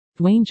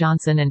Dwayne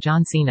Johnson and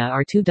John Cena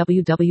are two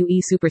WWE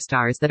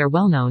superstars that are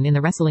well known in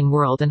the wrestling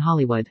world and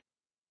Hollywood.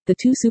 The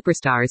two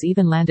superstars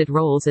even landed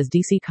roles as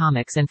DC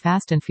Comics and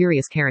Fast and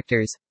Furious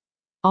characters.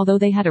 Although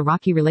they had a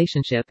rocky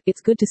relationship, it's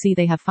good to see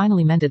they have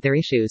finally mended their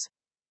issues.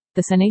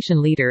 The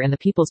Cenation leader and the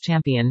People's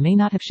Champion may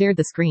not have shared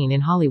the screen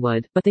in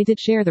Hollywood, but they did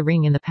share the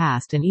ring in the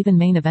past and even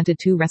main evented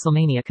 2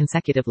 WrestleMania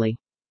consecutively.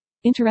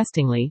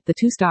 Interestingly, the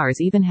two stars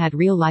even had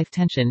real-life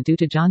tension due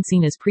to John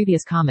Cena's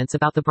previous comments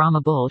about the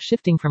Brahma Bull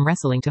shifting from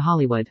wrestling to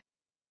Hollywood.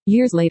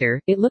 Years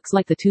later, it looks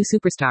like the two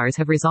superstars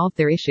have resolved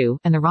their issue,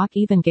 and The Rock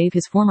even gave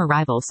his former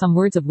rival some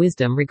words of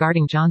wisdom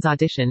regarding John's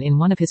audition in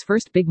one of his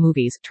first big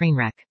movies,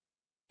 Trainwreck.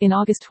 In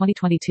August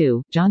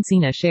 2022, John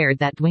Cena shared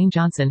that Dwayne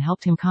Johnson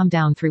helped him calm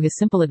down through his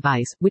simple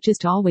advice, which is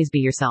to always be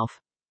yourself.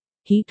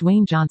 He,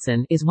 Dwayne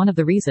Johnson, is one of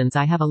the reasons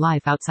I have a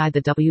life outside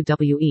the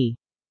WWE.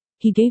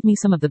 He gave me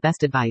some of the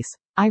best advice.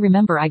 I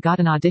remember I got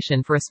an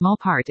audition for a small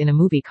part in a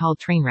movie called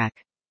Trainwreck.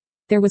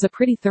 There was a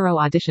pretty thorough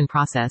audition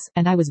process,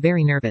 and I was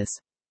very nervous.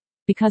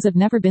 Because I've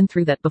never been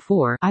through that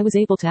before, I was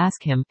able to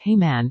ask him, "Hey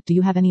man, do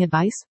you have any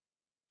advice?"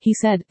 He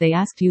said, "They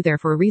asked you there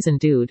for a reason,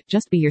 dude,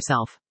 just be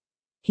yourself."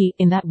 He,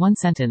 in that one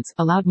sentence,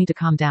 allowed me to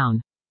calm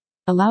down.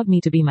 Allowed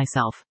me to be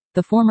myself.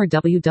 The former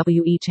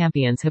WWE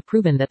champions have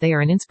proven that they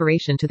are an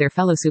inspiration to their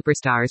fellow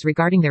superstars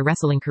regarding their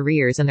wrestling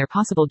careers and their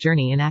possible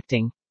journey in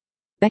acting.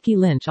 Becky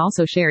Lynch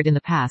also shared in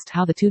the past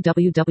how the two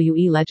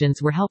WWE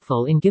legends were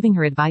helpful in giving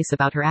her advice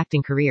about her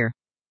acting career.